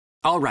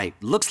All right,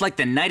 looks like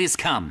the night has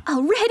come.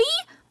 Already?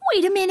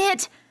 Wait a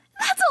minute.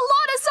 That's a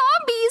lot of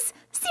zombies.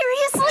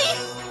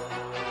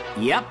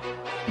 Seriously? Yep.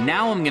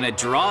 Now I'm gonna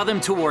draw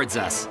them towards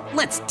us.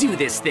 Let's do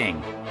this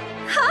thing.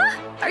 Huh?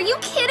 Are you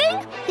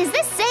kidding? Is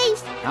this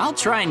safe? I'll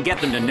try and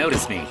get them to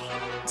notice me.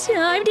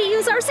 Time to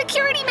use our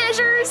security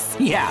measures.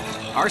 Yeah,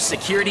 our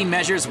security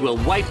measures will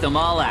wipe them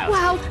all out.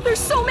 Wow, there's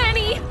so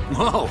many.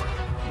 Whoa,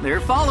 they're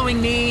following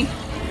me.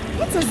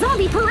 It's a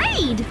zombie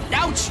parade.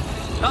 Ouch!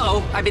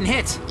 Uh-oh, I've been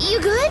hit. You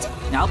good?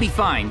 I'll be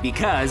fine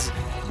because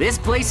this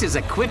place is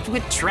equipped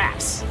with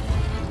traps.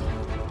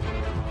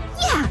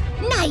 Yeah,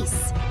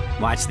 nice.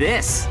 Watch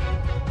this.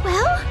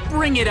 Well?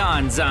 Bring it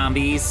on,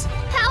 zombies.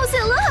 How's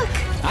it look?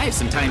 I have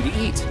some time to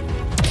eat.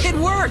 It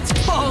worked!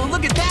 Oh,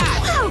 look at that!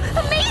 Wow,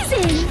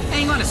 amazing!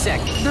 Hang on a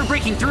sec, they're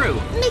breaking through.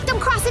 Make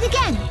them cross it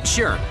again.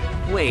 Sure.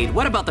 Wait,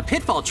 what about the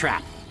pitfall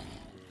trap?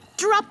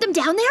 Drop them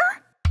down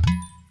there?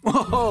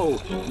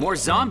 Whoa, more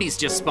zombies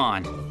just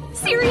spawned.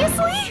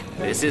 Seriously?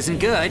 This isn't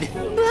good.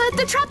 But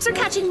the traps are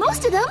catching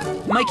most of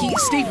them. Mikey,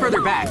 stay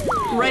further back.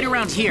 Right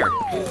around here.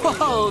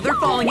 Whoa, they're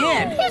falling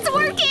in. It's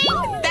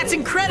working! That's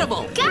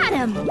incredible! Got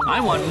him!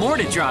 I want more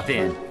to drop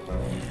in.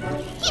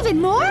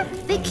 Even more?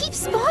 They keep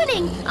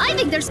spawning. I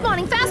think they're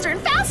spawning faster and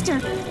faster.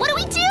 What do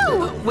we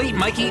do? Wait,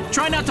 Mikey,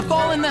 try not to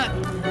fall in the...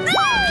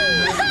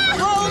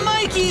 Oh,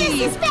 Mikey!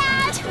 This is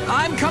bad!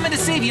 I'm coming to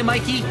save you,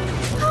 Mikey.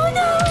 Oh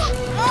no!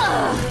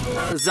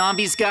 Ugh. The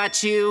zombies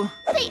got you.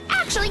 They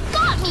actually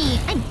got me!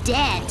 I'm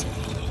dead.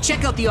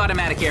 Check out the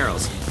automatic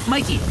arrows.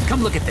 Mikey,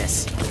 come look at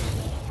this.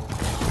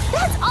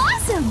 That's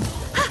awesome!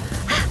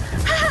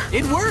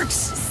 It works!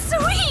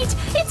 Sweet!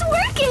 It's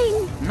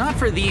working! Not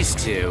for these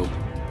two.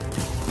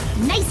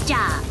 Nice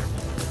job.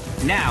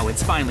 Now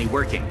it's finally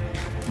working.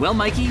 Well,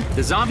 Mikey,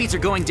 the zombies are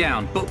going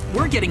down, but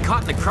we're getting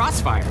caught in the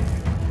crossfire.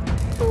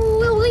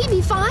 Will we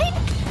be fine?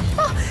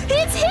 Oh,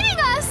 it's hitting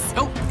us!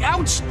 Oh,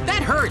 ouch!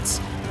 That hurts!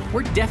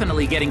 We're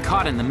definitely getting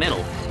caught in the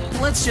middle.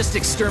 Let's just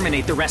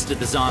exterminate the rest of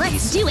the zombies.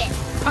 Let's do it.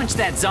 Punch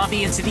that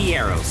zombie into the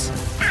arrows.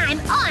 I'm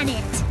on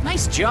it.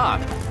 Nice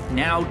job.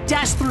 Now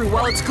dash through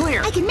while it's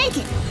clear. I can make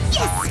it.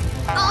 Yes!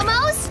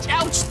 Almost.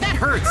 Ouch, that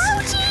hurts.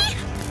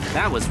 Ouchie!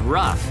 That was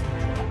rough.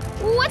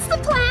 What's the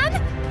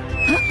plan?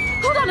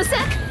 Hold on a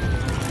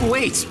sec.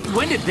 Wait,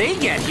 when did they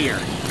get here?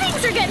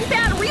 Things are getting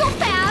bad real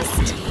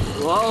fast.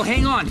 Oh,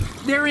 hang on.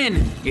 They're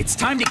in. It's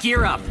time to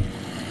gear up.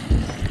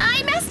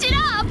 I messed it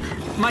up.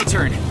 My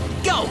turn.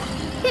 Go!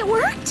 It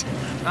worked?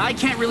 I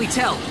can't really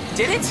tell.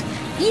 Did it?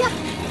 Yep.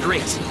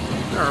 Great.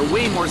 There are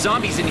way more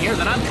zombies in here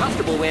than I'm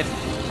comfortable with.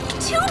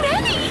 Too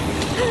many.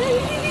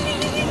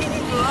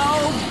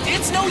 Oh,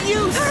 it's no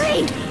use!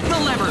 Hurry! The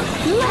lever!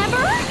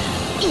 Lever?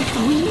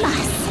 If we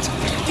must.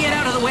 Get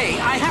out of the way!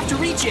 I have to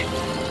reach it!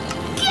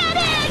 Get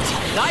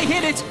it! I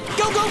hit it!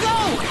 Go, go,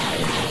 go!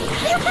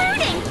 They're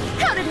burning!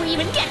 How did we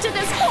even get to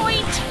this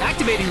point?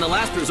 Activating the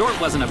last resort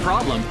wasn't a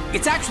problem.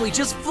 It's actually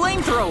just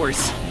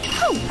flamethrowers.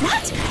 Oh,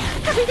 what?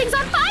 Everything's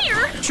on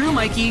fire! True,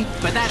 Mikey,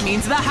 but that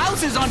means the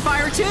house is on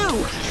fire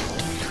too!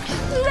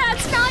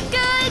 That's not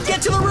good!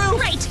 Get to the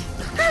roof! Right!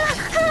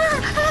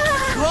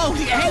 Whoa,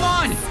 hang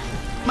on!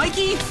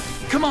 Mikey,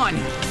 come on.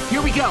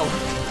 Here we go.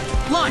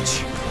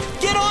 Launch!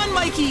 Get on,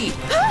 Mikey!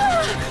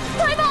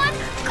 I'm on!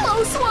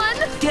 Close one!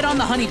 Get on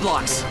the honey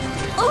blocks.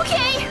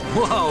 Okay!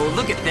 Whoa,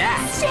 look at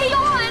that! Stay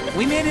on!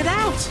 We made it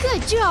out!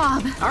 Good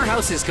job! Our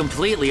house is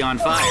completely on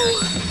fire.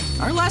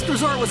 Our last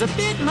resort was a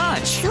bit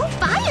much. So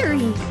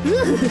fiery!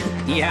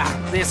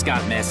 Yeah, this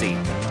got messy.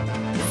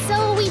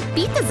 So we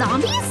beat the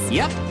zombies?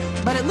 Yep,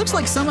 but it looks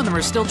like some of them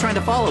are still trying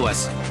to follow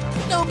us.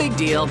 No big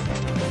deal.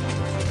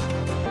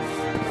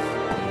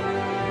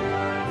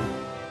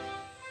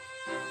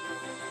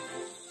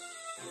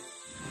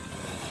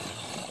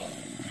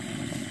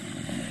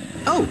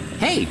 Oh,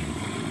 hey!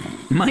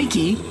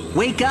 Mikey,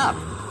 wake up!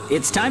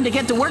 It's time to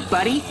get to work,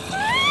 buddy!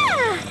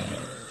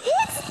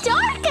 It's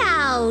dark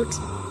out.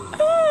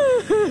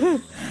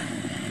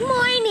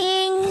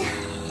 Morning.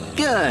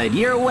 Good,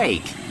 you're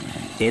awake.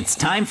 It's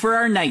time for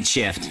our night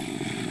shift.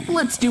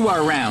 Let's do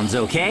our rounds,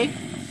 okay?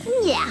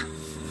 Yeah.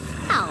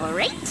 All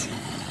right.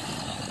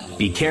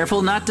 Be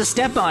careful not to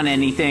step on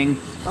anything.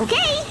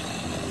 Okay.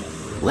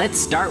 Let's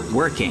start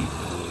working.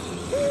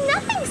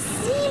 Nothing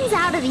seems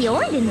out of the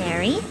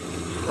ordinary.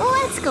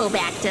 Let's go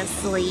back to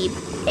sleep.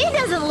 It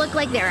doesn't look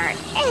like there are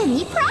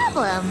any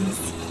problems.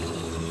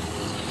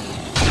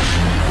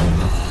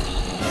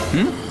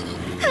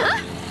 Huh?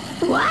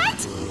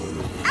 What?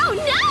 Oh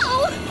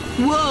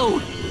no! Whoa!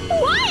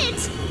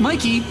 What?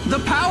 Mikey, the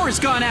power's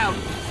gone out!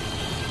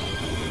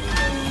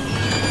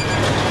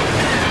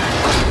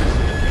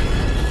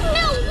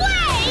 No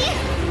way!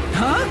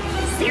 Huh?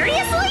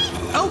 Seriously?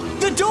 Oh,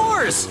 the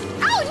doors!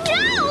 Oh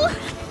no!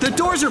 The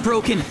doors are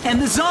broken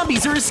and the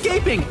zombies are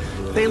escaping!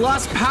 They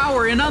lost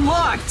power and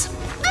unlocked!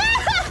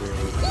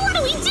 What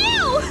do we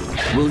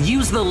do? We'll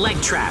use the leg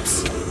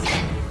traps.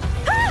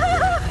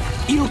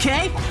 You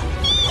okay?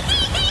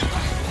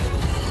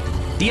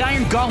 The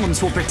iron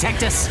golems will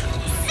protect us.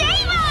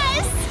 Save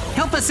us!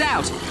 Help us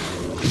out.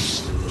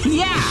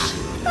 Yeah!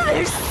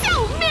 There's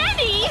so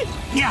many!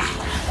 Yeah!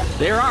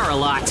 There are a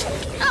lot.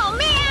 Oh,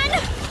 man!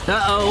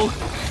 Uh-oh.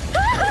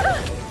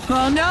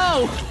 Oh,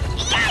 no!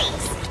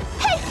 Yikes!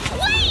 Hey,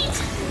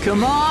 wait!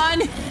 Come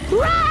on!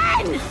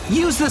 Run!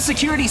 Use the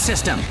security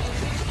system.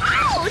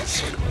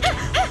 Ouch!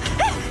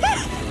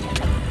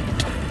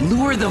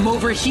 Lure them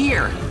over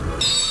here.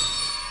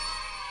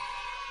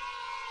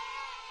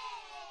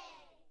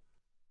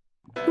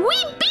 We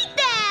beat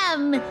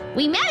them!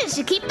 We managed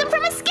to keep them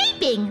from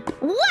escaping.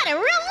 What a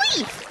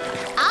relief!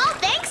 All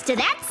thanks to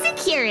that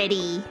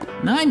security.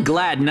 I'm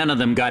glad none of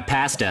them got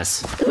past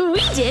us.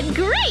 We did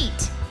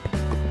great!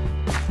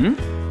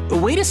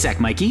 Wait a sec,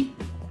 Mikey.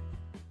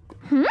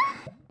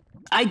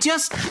 I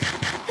just...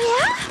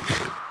 Yeah?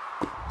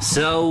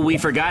 So, we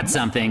forgot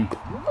something.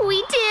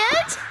 We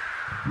did?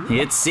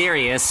 It's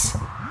serious.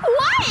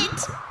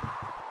 What?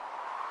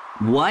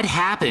 What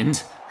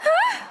happened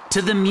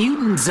to the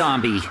mutant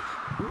zombie?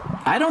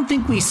 I don't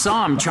think we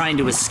saw him trying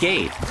to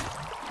escape.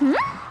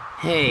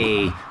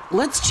 Hey,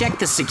 let's check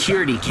the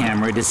security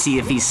camera to see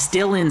if he's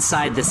still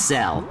inside the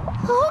cell.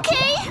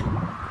 Okay.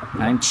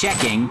 I'm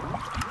checking.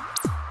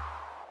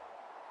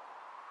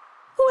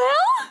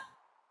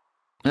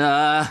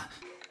 Well?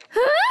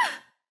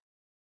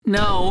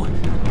 No.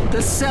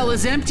 The cell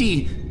is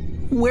empty.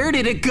 Where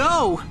did it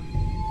go?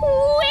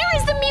 Where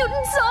is the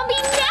mutant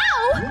zombie now?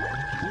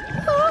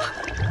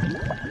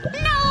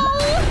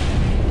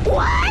 No!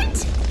 What?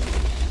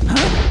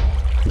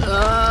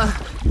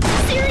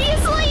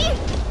 Seriously?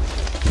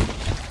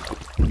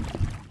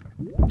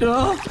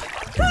 Oh.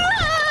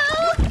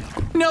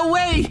 No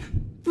way!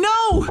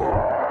 No!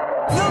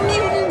 The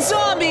mutant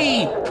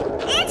zombie!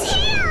 It's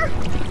here!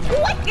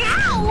 What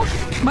now?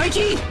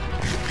 Mikey!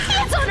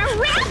 It's on a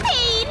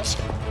rampage!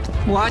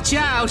 Watch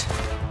out!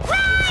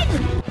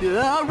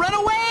 Run! Run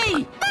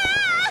away!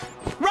 Ah!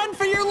 Run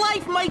for your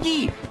life,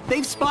 Mikey!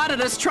 They've spotted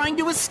us trying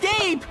to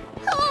escape!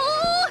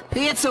 Oh!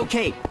 It's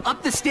okay.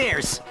 Up the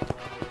stairs.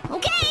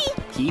 Okay!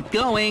 Keep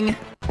going.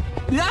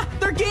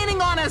 They're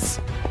gaining on us!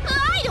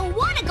 I don't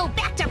want to go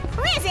back to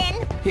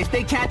prison! If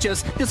they catch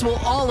us, this will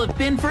all have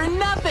been for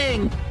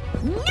nothing!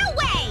 No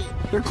way!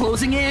 They're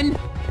closing in.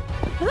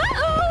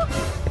 Uh-oh!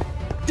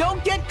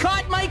 Don't get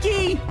caught,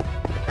 Mikey!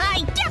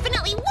 I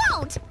definitely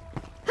won't!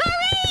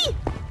 Hurry!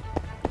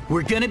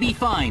 We're gonna be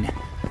fine.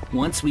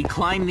 Once we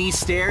climb these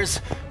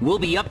stairs, we'll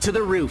be up to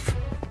the roof.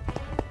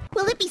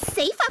 Will it be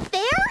safe up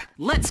there?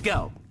 Let's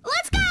go.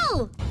 Let's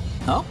go!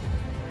 Oh,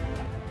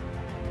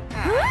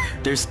 Huh?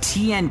 there's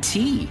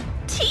TNT.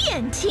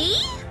 TNT?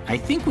 I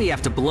think we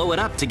have to blow it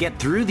up to get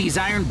through these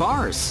iron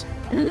bars.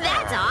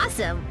 That's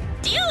awesome!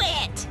 Do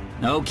it!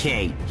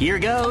 Okay, here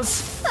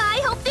goes.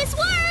 I hope this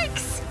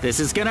works! This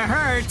is gonna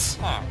hurt.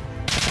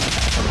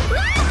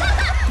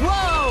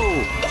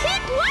 Whoa!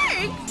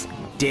 It worked!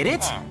 Did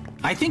it?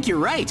 I think you're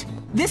right.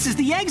 This is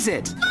the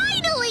exit.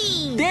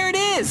 Finally! There it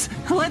is.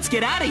 Let's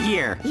get out of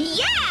here.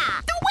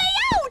 Yeah! The way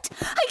out!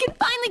 I can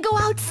finally go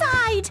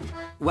outside!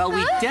 Well,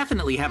 we Huh?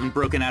 definitely haven't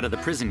broken out of the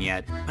prison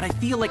yet, but I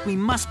feel like we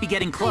must be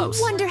getting close.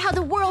 I wonder how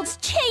the world's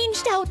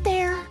changed out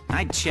there.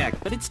 I'd check,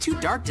 but it's too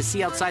dark to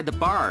see outside the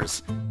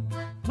bars.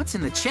 What's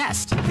in the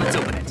chest? Let's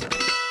open it.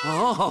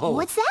 Oh,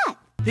 What's that?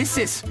 this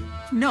is...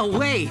 No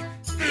way.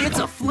 It's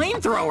a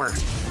flamethrower.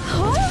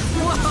 Huh?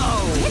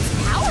 Whoa! It's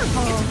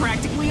powerful! It's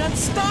practically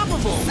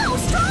unstoppable. so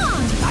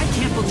strong! I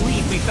can't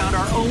believe we found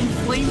our own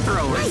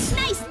flamethrowers.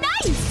 Nice!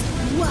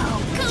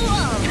 Whoa,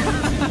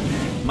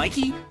 cool!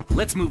 Mikey,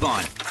 let's move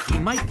on. We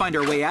might find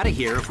our way out of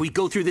here if we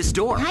go through this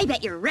door. I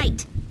bet you're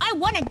right. I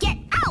want to get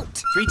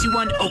out! 3, 2,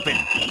 1, open.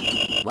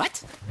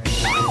 What?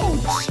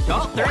 Ouch!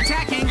 Oh, they're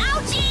attacking.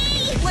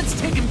 Ouchie! Let's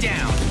take him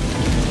down.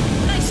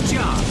 Nice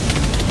job.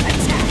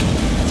 Attack.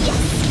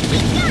 Yes! We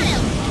got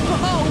him!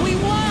 Oh, we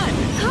won!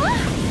 Huh?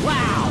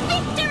 Wow.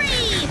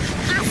 Victory!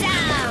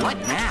 Awesome! What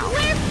now?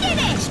 We're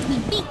finished! We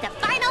beat the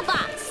final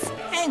boss!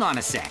 Hang on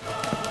a sec.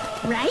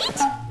 Right?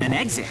 An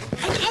exit.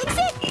 An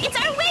exit? It's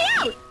our way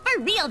out! For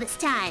real this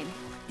time!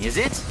 Is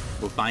it?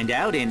 We'll find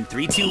out in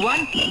 3, 2, 1.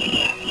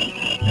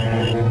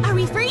 Are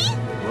we free?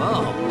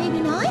 Whoa. Maybe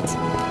not?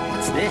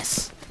 What's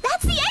this?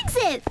 That's the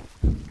exit!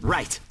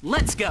 Right.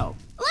 Let's go.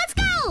 Let's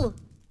go!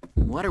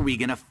 What are we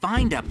gonna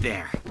find up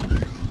there?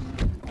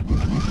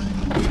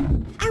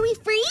 Are we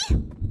free?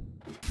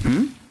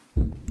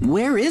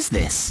 Where is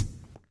this?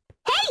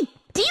 Hey!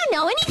 Do you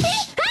know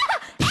anything?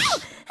 Ow!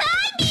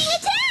 I'm being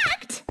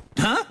attacked!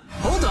 Huh?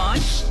 Hold on.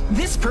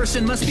 This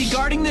person must be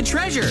guarding the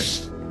treasure.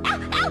 Ow!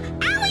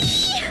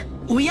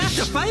 Owie! We have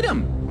to fight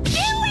him. Do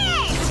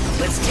it!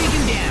 Let's take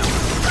him down.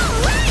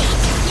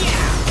 Alright!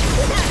 Yeah.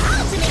 The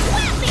ultimate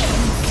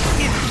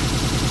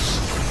weapon!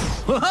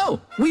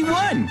 Whoa! We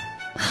won!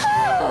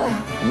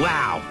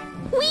 Wow!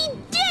 We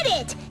did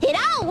it! It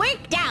all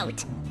worked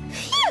out!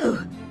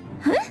 Phew!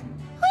 Huh?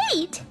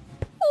 Wait!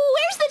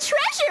 Where's the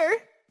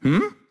treasure?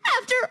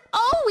 After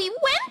all we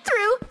went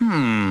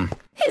through?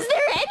 Is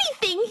there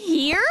anything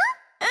here?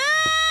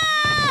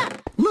 Ah!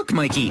 Look,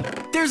 Mikey.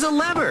 There's a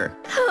lever.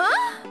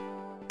 Huh?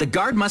 The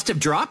guard must have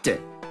dropped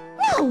it.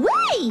 No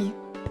way!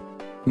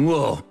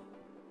 Whoa.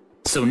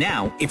 So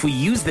now, if we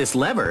use this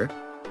lever...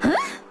 Huh?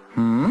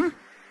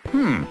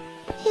 Hmm?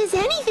 Is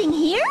nothing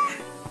here?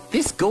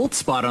 This gold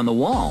spot on the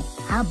wall.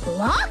 A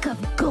block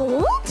of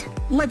gold?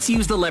 Let's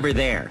use the lever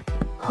there.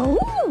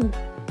 Oh,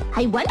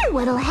 I wonder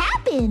what'll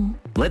happen.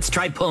 Let's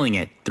try pulling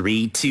it.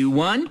 3, 2,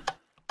 1.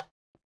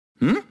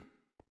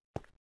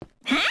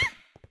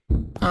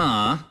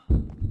 Huh?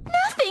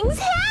 Nothing's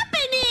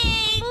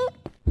happening!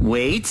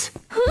 Wait.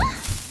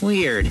 Huh?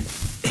 Weird.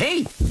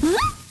 Hey!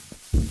 Huh?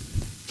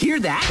 Hear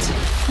that?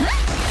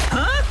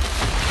 Huh?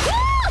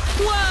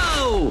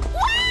 Whoa!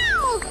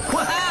 Wow!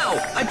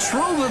 Wow! A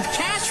trove of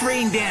cash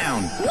rained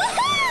down!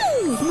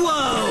 Woohoo!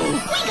 Whoa!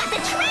 We got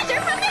the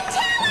treasure from the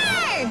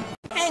tower!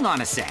 Hang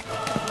on a sec.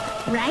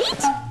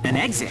 Right? An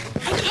exit.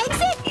 An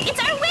exit? It's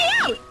our way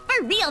out!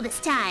 For real this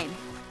time.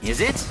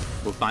 Is it?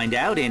 We'll find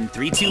out in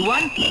 3, 2,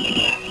 1.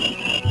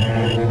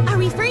 Are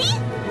we free?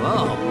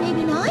 Whoa.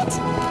 Maybe not?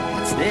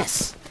 What's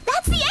this?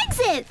 That's the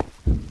exit!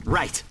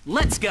 Right.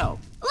 Let's go.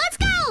 Let's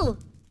go!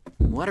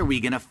 What are we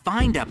gonna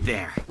find up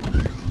there?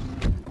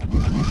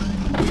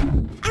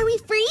 Are we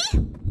free?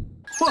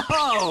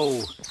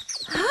 Whoa!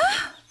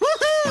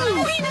 Woohoo!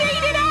 We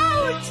made it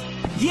out!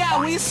 Yeah,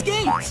 we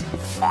escaped!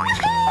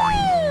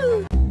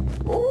 Woohoo!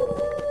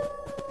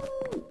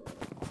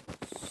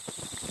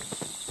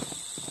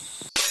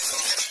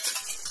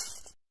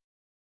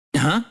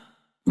 Huh?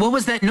 What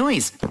was that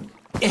noise?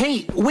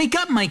 Hey, wake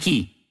up,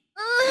 Mikey!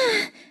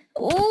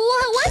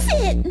 What was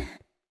it?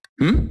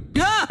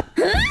 Ah!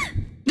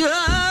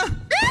 Huh?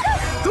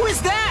 Who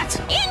is that?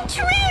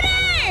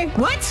 Intruder!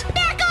 What?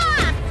 Back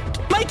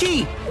off!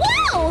 Mikey!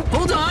 Whoa!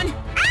 Hold on!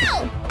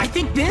 Ow! I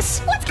think this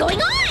What's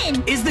going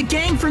on? is the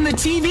gang from the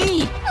TV!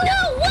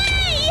 No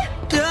way!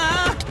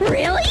 Ah!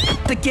 Really?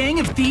 The gang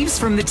of thieves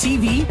from the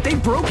TV, they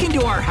broke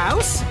into our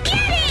house? Get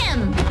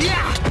him!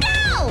 Yeah!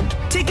 Go!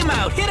 Take him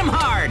out! Hit him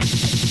hard!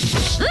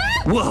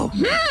 Whoa!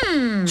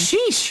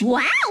 Sheesh!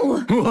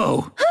 Wow!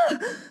 Whoa!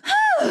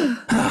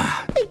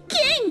 The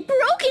gang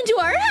broke into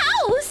our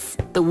house!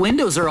 The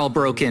windows are all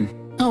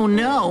broken. Oh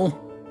no!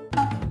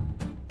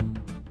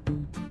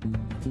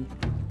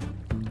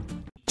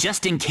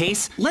 Just in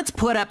case, let's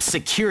put up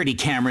security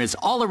cameras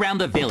all around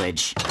the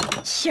village.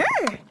 Sure!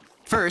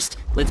 First,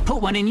 let's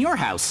put one in your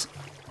house.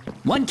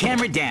 One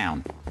camera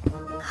down.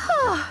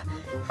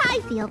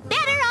 I feel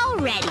better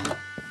already.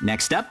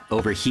 Next up,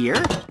 over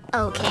here,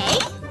 Okay.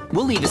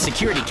 we'll leave a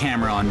security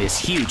camera on this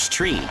huge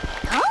tree.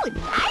 Oh,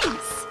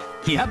 nice!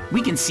 Yep,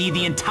 we can see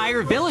the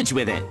entire village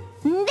with it.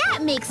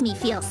 That makes me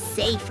feel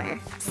safer.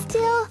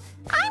 Still,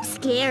 I'm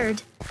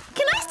scared.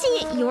 Can I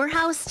stay at your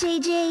house,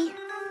 JJ?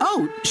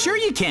 Oh, sure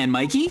you can,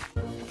 Mikey.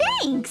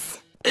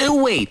 Thanks!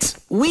 Wait,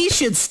 we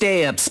should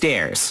stay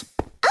upstairs.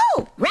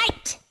 Oh,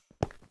 right!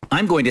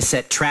 I'm going to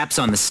set traps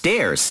on the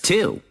stairs,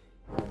 too.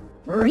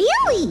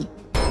 Really?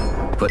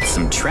 Put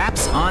some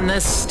traps on the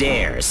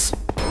stairs.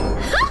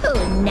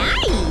 Oh,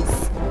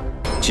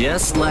 nice!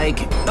 Just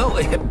like...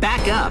 Oh,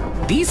 back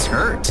up. These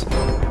hurt.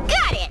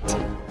 Got it!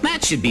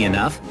 That should be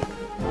enough.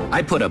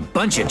 I put a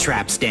bunch of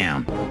traps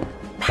down.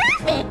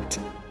 Perfect!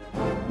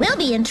 We'll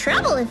be in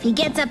trouble if he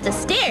gets up the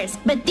stairs,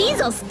 but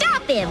these'll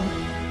stop him!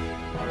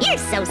 You're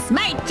so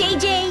smart,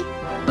 JJ!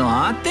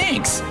 Aw,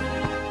 thanks.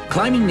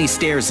 Climbing these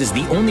stairs is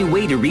the only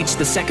way to reach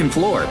the second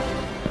floor.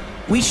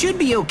 We should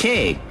be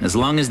okay, as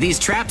long as these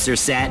traps are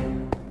set.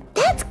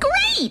 That's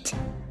great!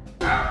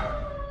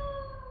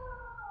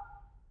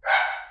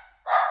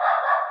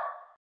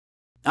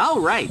 All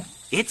right,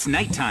 it's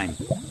nighttime,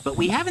 but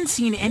we haven't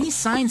seen any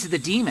signs of the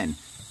demon.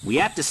 We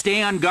have to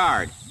stay on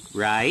guard,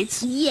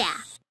 right? Yeah.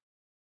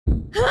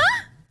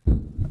 Huh?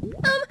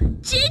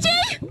 JJ?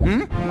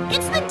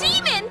 It's the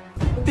demon!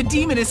 The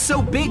demon is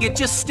so big it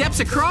just steps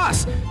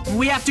across.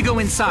 We have to go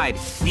inside.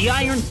 The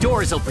iron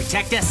doors will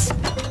protect us.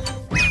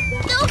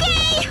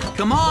 Okay!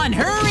 Come on,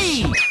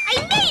 hurry!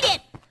 I made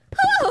it!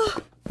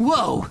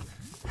 Whoa!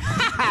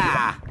 Ha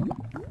ha!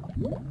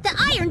 The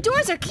iron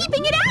doors are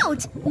keeping it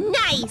out!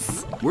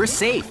 Nice! We're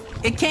safe.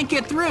 It can't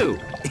get through.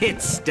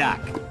 It's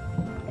stuck.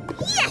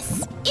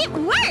 Yes! It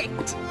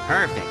worked!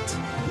 Perfect.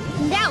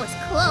 That was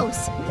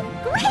close.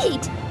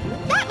 Great!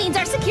 That means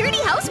our security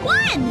house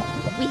won!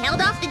 We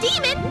held off the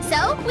demon,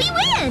 so we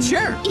win!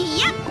 Sure.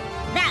 Yep!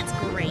 That's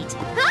great.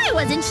 I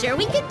wasn't sure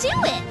we could do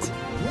it.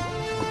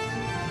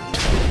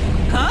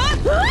 Huh?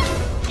 Huh?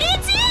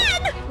 It's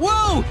in!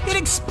 Whoa! It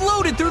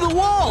exploded through the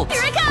wall!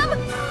 Here I come!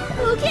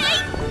 Okay,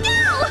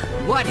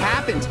 go! What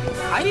happened?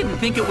 I didn't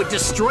think it would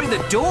destroy the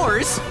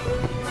doors.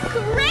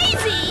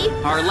 Crazy!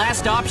 Our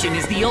last option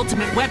is the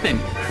ultimate weapon.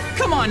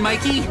 Come on,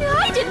 Mikey.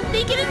 I didn't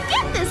think it'd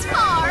get this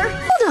far.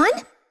 Hold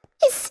on.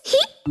 Is he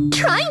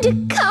trying to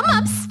come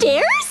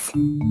upstairs?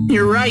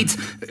 You're right.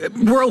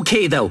 We're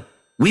okay, though.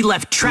 We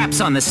left traps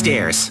on the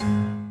stairs.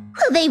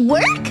 Will they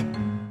work?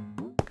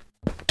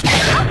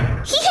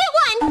 Oh, he hit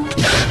one!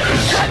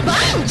 A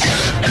bunch!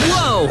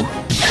 Whoa!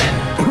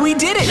 We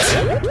did it!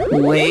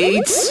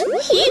 Wait.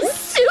 He's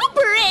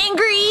super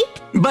angry!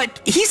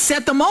 But he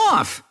set them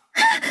off!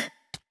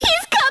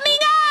 He's coming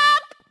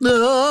up!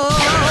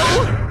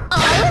 Oh!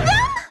 All of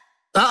them?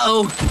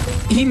 Uh-oh!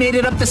 He made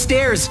it up the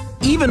stairs,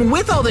 even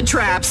with all the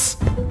traps!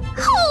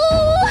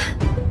 Oh!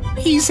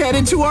 He's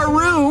headed to our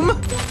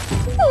room!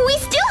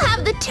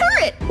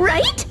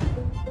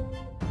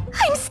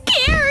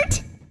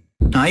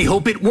 I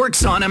hope it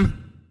works on him.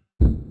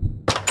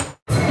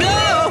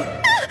 No!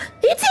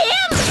 It's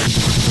him!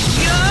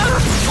 Ah!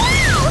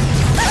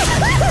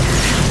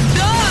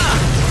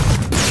 Ah!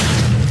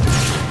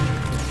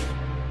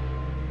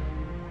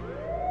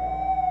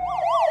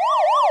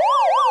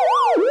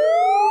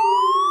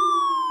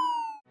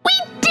 We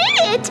did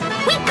it!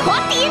 We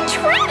caught the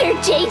intruder,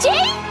 JJ!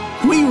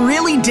 We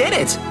really did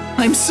it!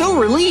 I'm so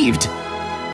relieved!